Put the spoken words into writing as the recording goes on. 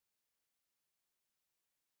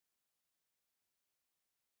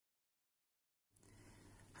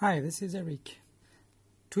Hi, this is Eric.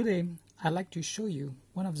 Today I'd like to show you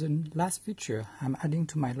one of the last features I'm adding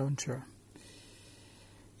to my launcher.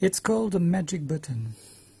 It's called the magic button.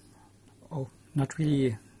 Oh, not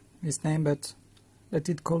really his name, but let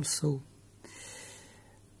it call so.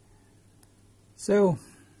 So,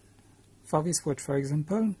 for this watch, for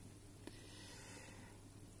example,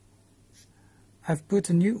 I've put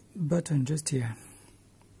a new button just here.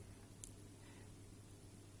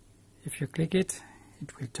 If you click it,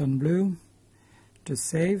 it will turn blue. Just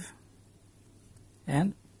save,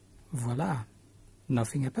 and voila,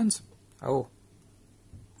 nothing happens. Oh,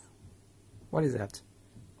 what is that?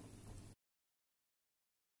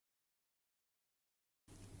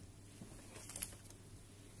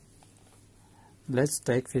 Let's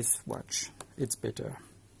take this watch, it's better.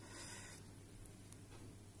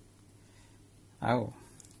 Oh,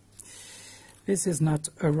 this is not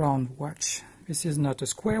a round watch, this is not a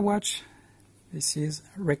square watch, this is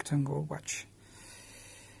a rectangle watch.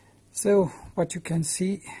 So what you can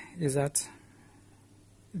see is that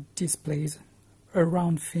it displays a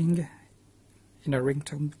round thing in a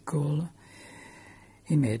rectangle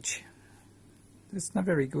image. It's not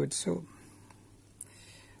very good, so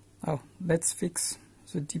let's fix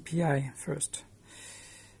the DPI first.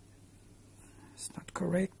 It's not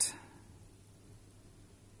correct.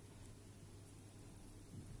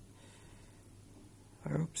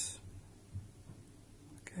 Oops.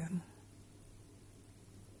 Again.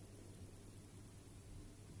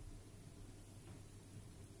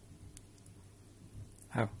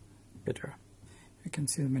 Oh, better. You can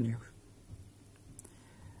see the menu.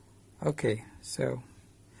 Okay, so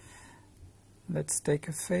let's take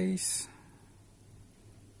a face.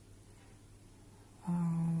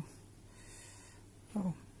 Oh,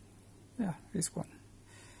 yeah, this one.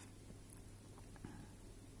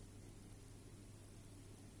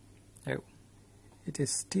 Oh, it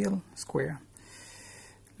is still square.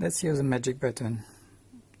 Let's use a magic button.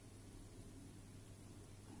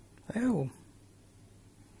 Oh,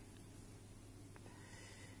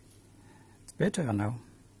 it's better now.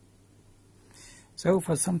 So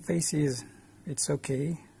for some faces it's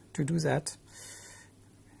okay to do that.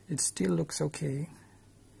 It still looks okay.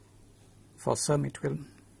 For some it will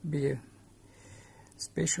be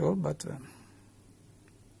special, but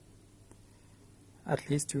at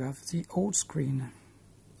least you have the old screen.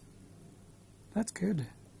 That's good.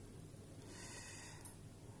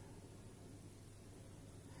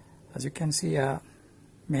 As you can see, I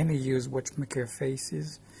mainly use watchmaker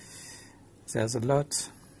faces. There's a lot.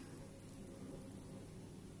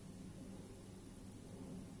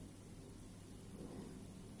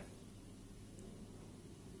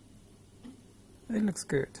 It looks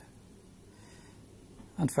good.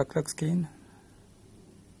 And for clock skin,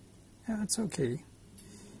 yeah, it's okay. You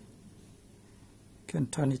can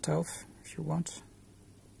turn it off if you want.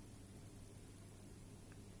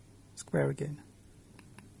 Square again.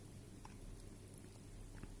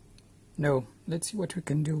 Now, let's see what we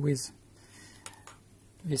can do with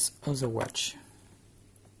this other watch.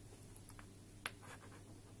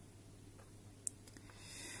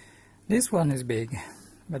 This one is big,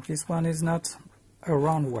 but this one is not a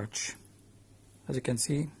round watch. As you can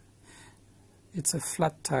see, it's a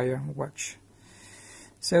flat tire watch.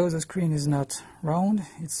 So the screen is not round,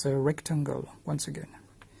 it's a rectangle once again.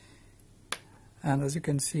 And as you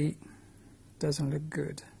can see, it doesn't look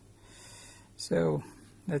good. So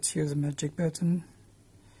let's use the magic button.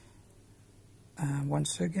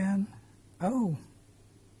 Once again. Oh!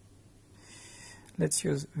 Let's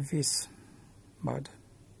use this mode.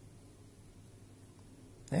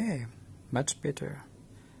 Hey, much better.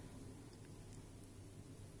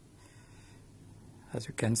 As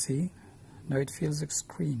you can see, now it fills the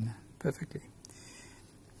screen perfectly.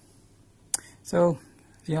 So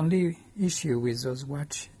the only issue with those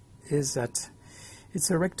watches is that it's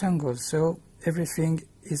a rectangle, so everything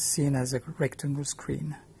is seen as a rectangle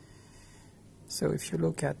screen. So if you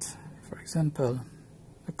look at, for example,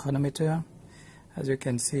 the chronometer, as you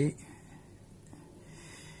can see,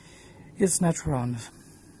 it's not round.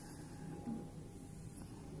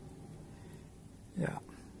 Yeah.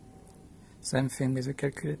 Same thing with the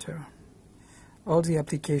calculator. All the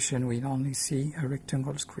application will only see a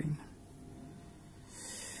rectangle screen.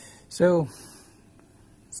 So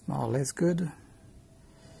it's more or less good.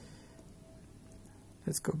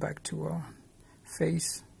 Let's go back to our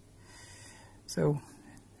face. So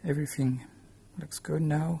everything looks good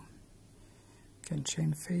now. Can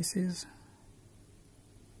change faces.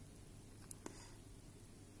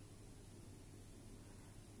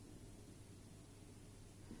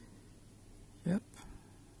 Yep.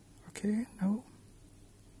 Okay, no.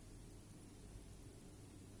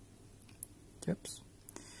 Yep.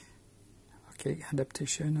 Okay,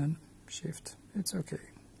 adaptation and shift. It's okay.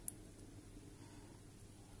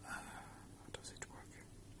 How does it work?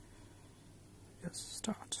 Yes,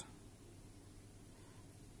 start.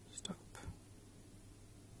 Stop.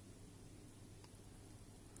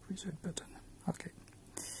 Reset button. Okay.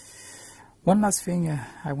 One last thing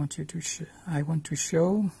I want to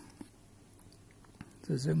show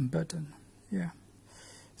the zoom button. Yeah.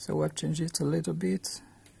 So I've changed it a little bit,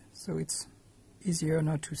 so it's easier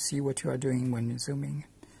now to see what you are doing when you're zooming.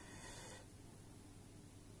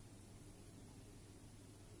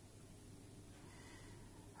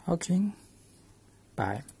 Okay,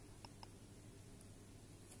 bye.